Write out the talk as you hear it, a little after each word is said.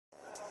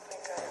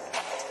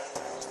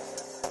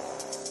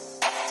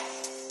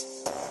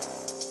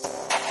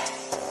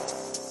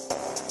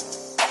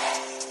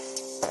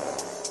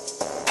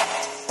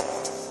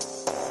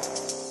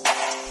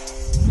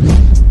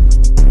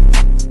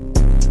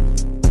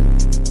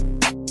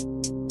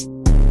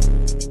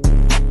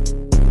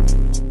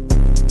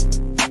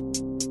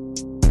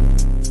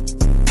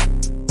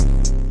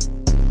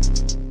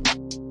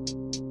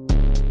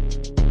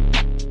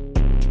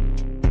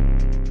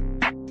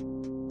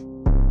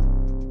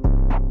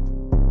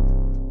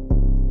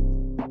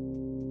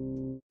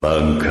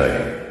Bankai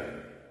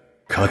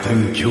加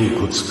点胸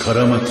骨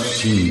絡まつ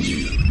真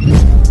珠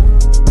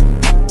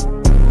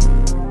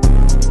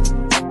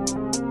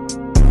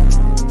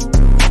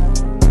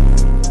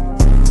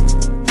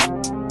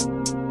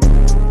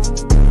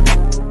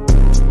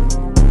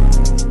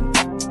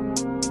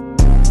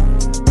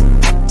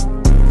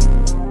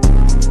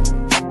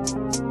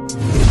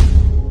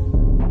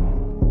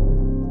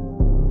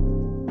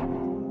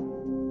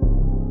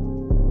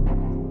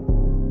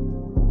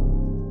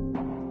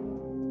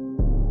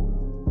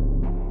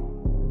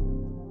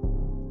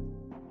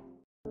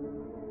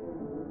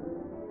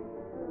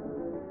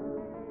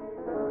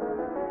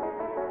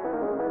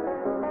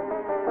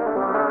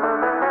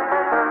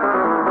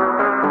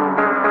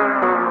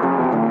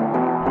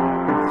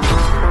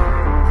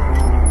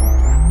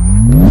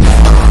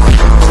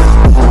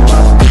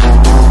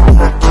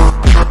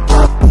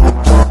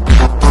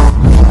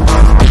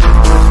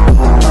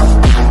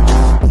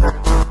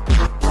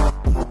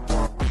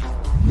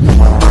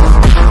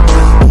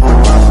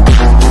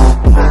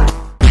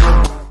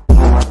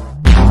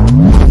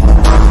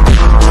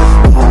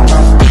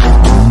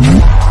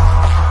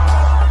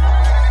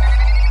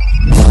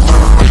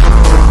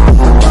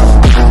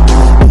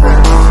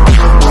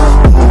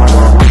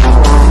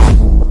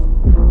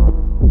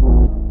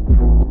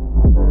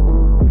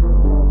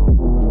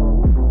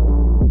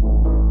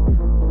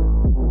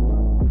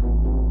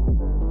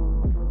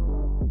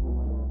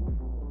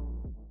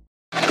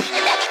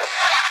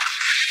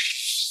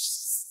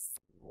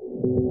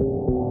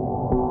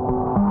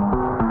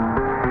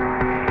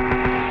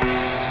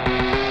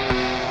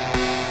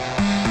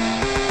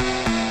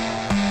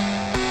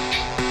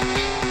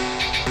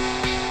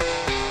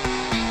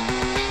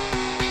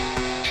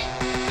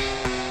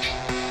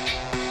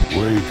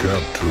Wake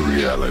up to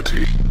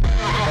reality.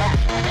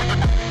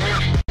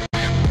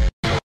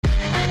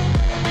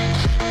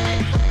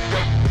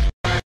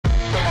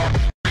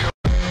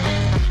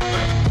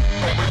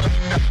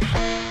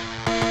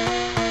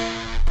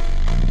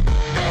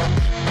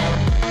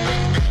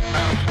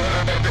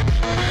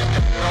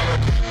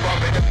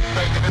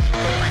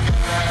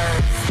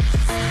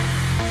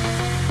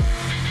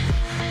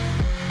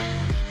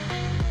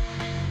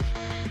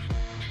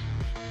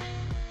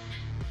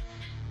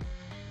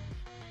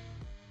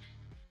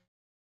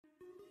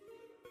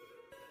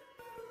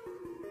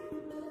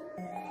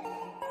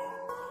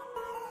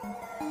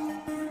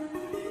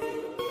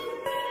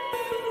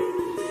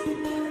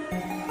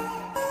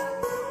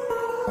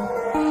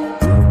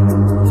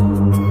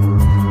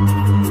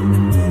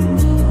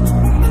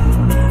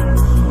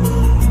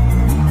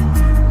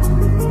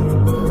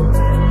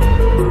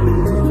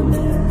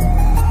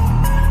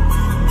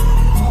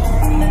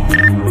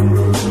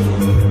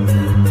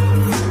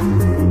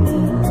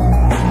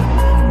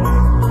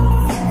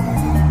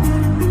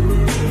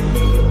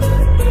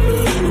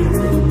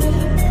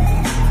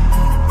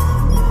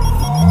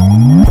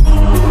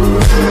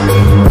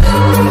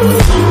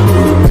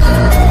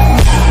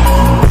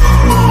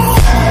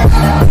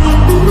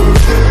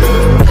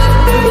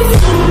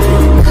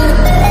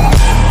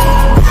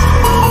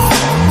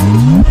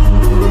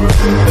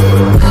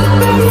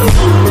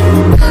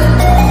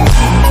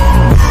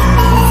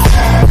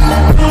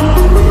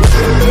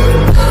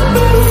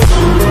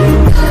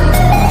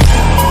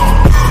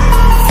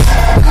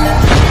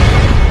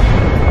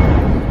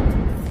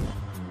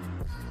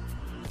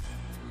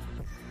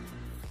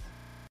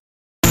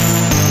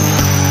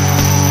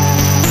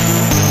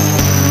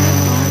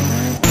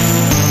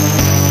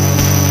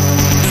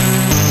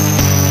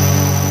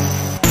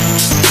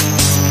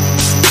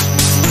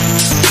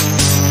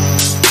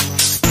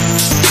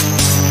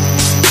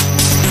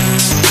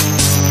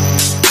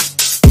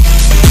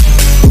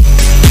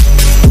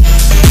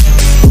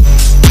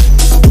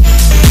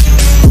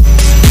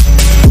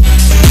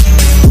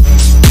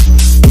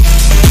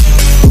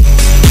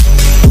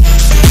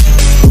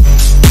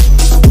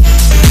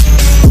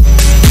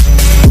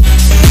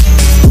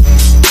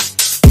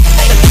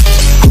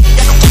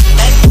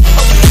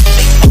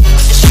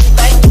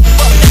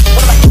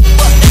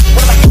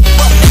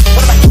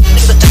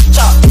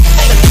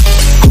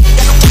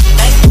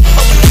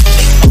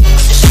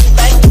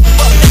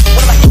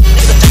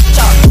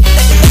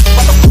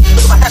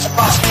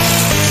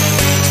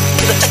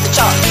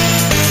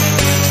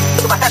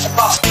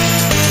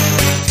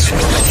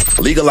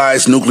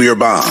 Legalize nuclear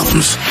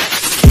bombs.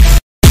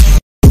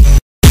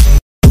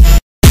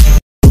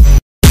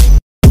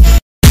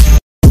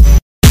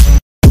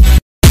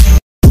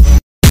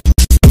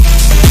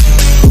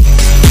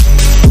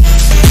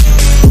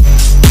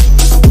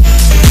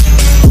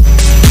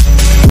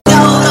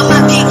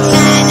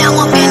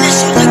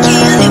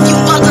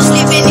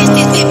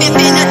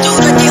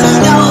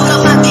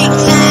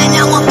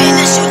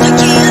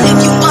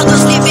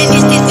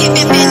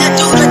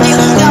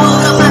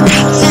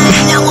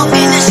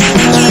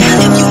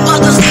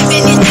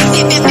 Living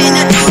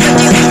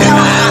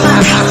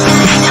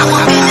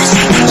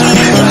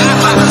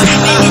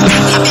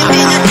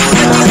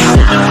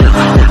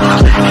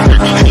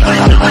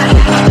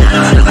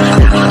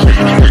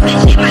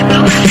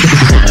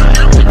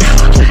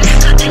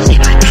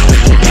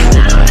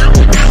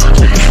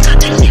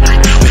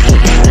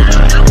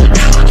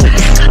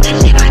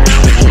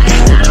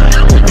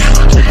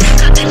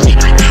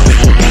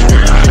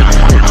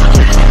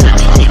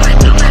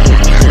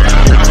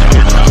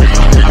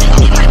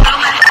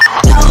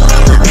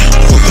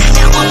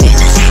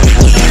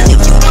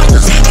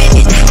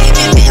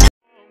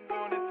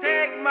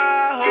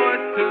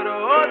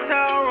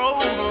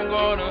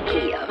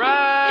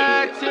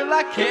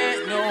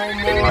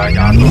I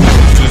got the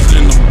just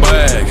in the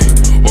bag,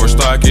 or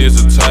stock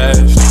is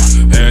attached.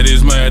 Head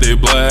is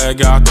matted black,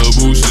 got the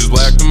bushes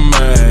black to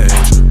match.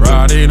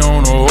 Riding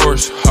on a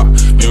horse, ha,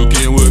 you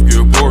can whip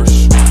your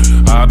Porsche.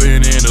 I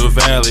been in the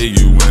valley,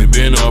 you ain't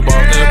been up off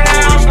that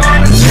porch.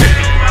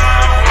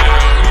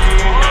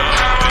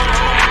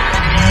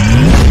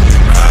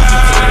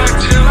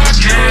 Till I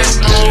can't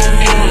no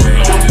more.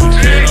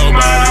 Can't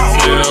nobody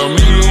tell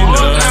me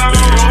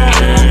nothing.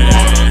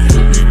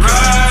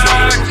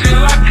 Ride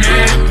till I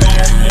can't no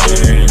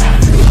more.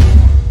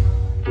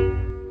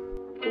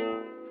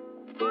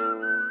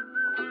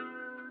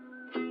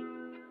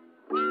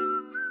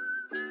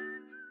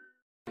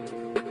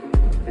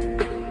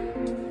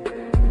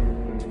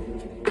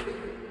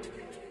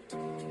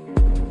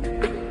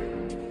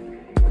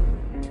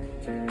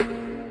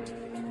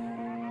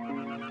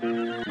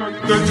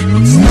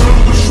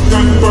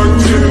 Ждать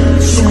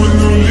потерь, суммы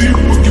нули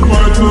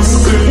погибают на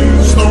сцене.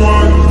 Снова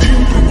один,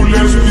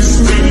 прогуляюсь без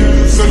тени.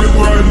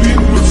 Заливаю лик,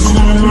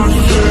 поцелуй на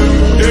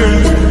шее.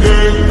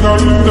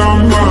 Как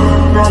дома,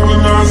 правда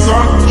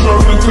назад,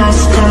 черный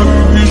каскад.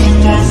 Вижу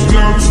твой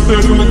взгляд,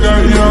 степь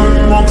многояд.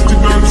 Мог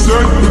тебя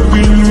взять, но ты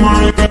не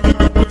моя.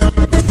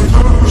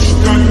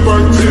 Ждать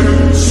потерь,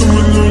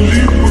 суммы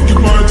нули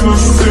погибают на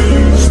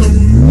сцене.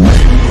 Снова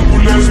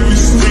прогуляюсь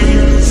без тени.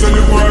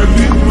 Заливаю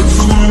лик,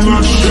 поцелуй на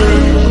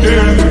шее.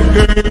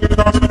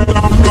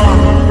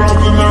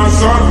 Правда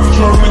назад,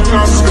 черный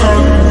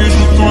каскад.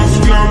 Вижу твой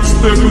взгляд,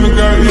 степь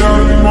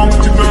многояд. Мог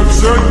тебя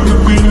взять, но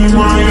ты не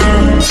моя.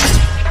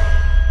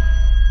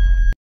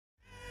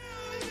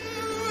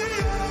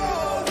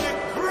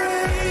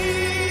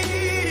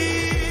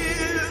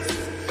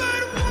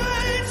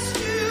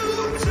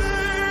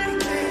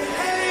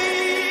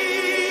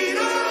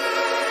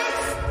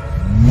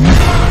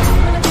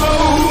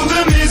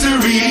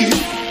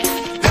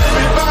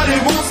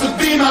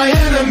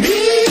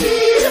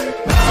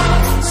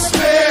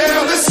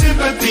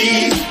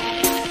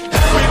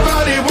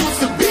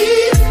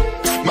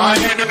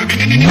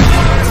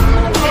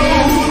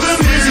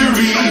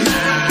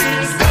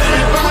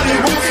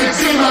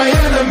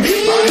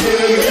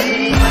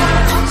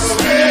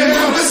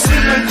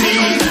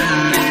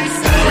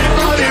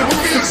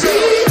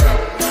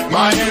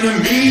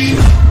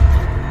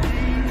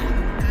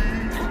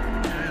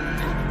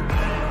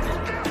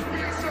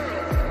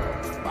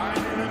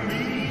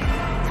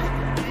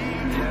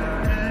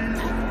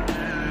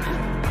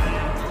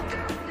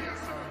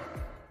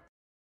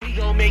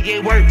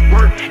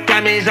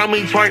 On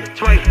me twerk,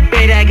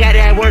 bet I got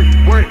that work,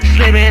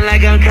 slimming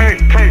like I'm Kurt,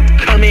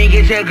 come and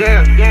get your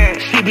girl,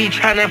 she be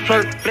tryna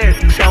flirt,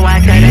 so I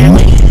tell her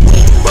wait,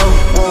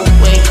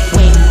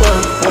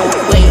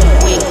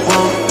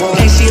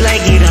 and she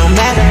like it don't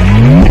matter,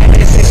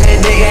 since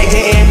that nigga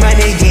getting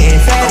money,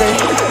 getting fatter,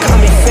 call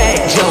me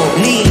Fat Joe,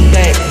 lean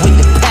back with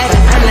the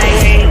pattern, I'm like,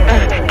 hey,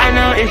 I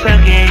know it's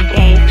okay,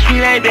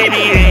 she like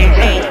baby,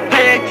 hey,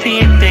 put it to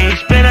your face,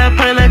 better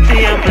pull it to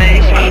your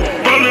place,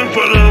 rolling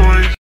for the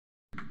worst.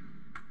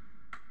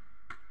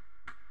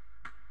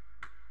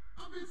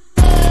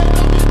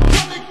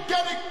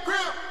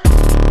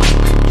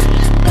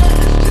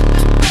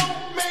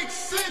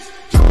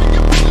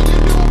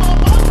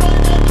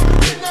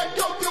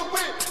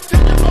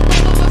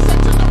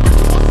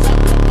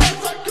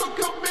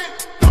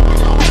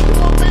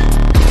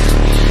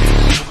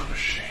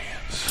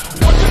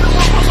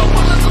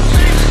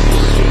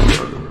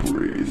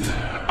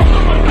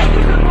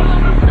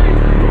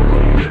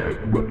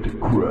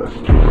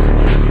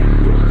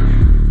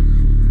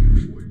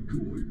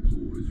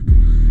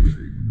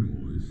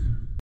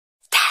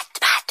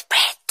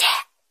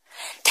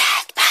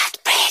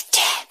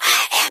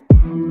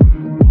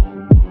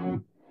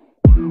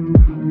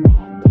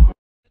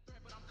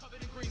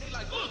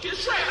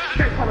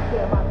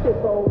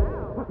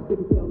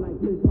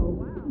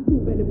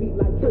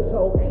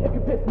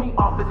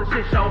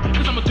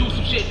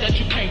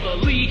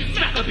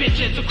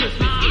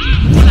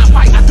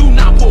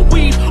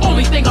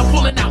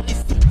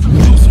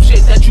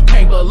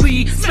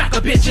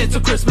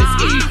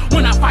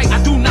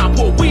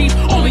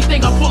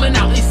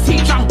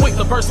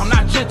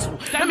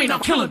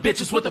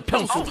 Bitches with a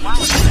pencil. Check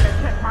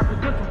my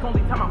credentials.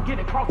 Only time I'm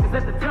getting crossed is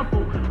at the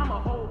temple. I'm a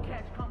whole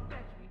catch, come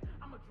fetch me.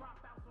 I'm a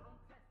drop out, so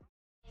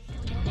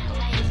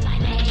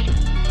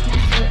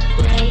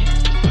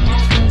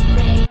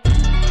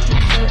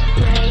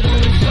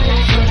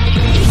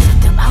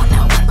them out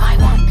now one by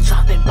one,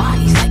 dropping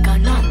bodies like a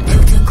nun.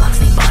 Shooting clocks,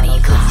 they body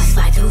clocks.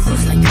 Slide through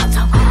roofs like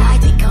top. I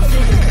think I'm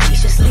feeling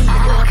graciously.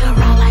 Walk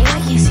around like I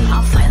can see.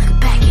 I'll fly like a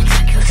bag and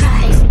check your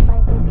tries.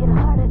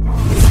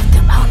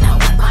 Them out now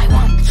one by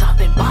one,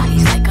 dropping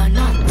bodies like a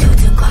nun.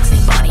 Shooting clocks, they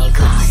body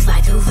clocks.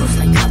 Slide through roofs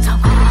like top.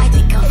 I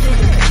think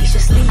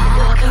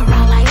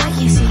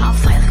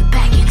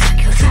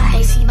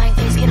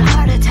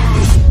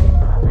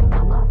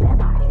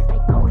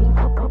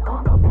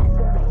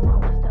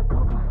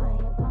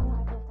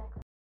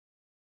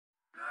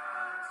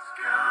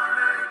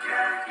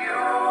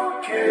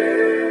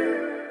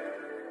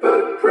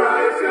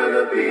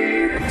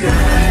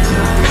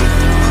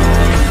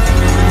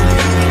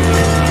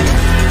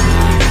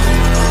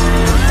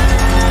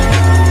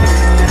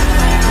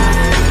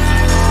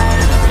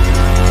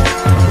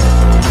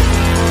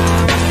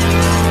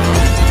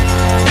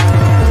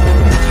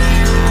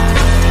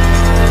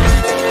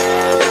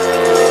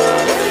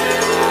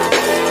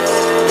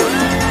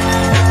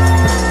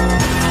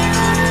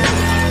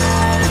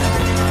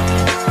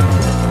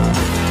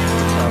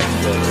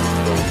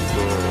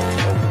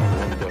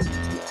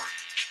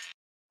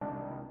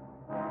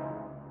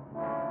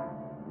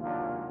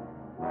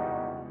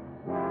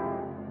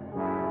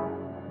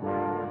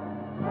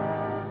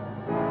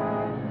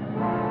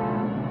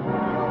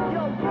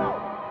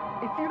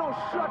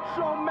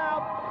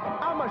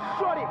I'ma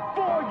short it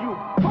for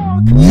you.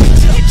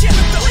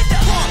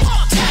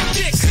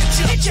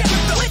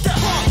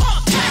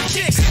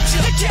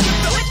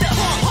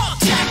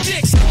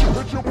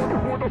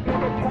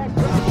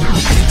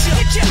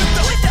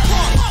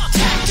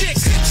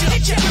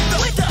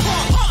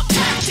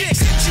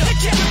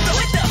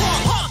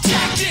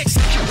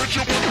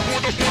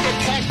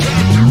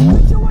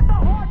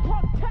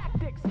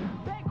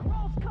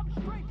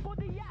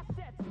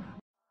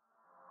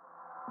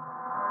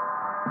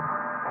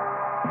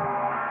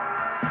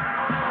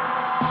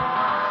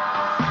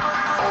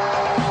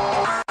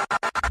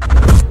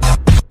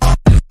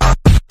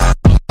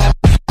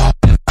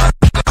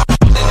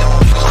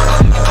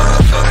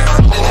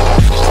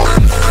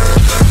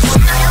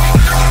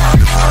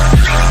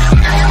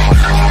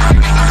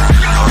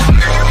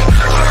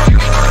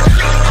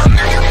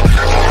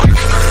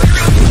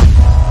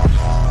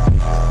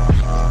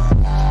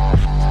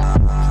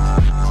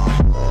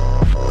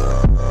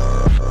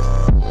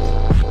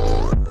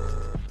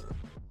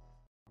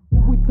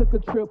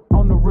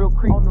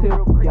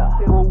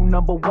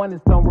 One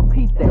is don't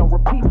repeat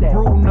that.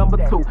 Rule number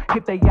 2,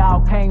 if they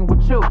all came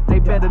with you, they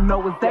better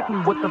know exactly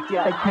what the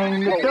fuck they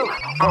came to do.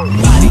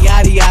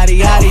 Yaddy yaddy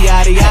yaddy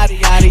yaddy yaddy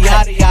yaddy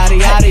yaddy yaddy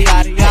yaddy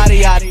yaddy yaddy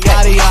yaddy yaddy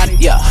yaddy yaddy.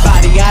 Yeah.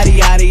 Body yaddy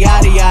yaddy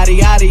yaddy yaddy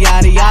yaddy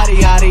yaddy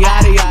yaddy yaddy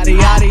yaddy yaddy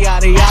yaddy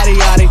yaddy yaddy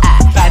yaddy.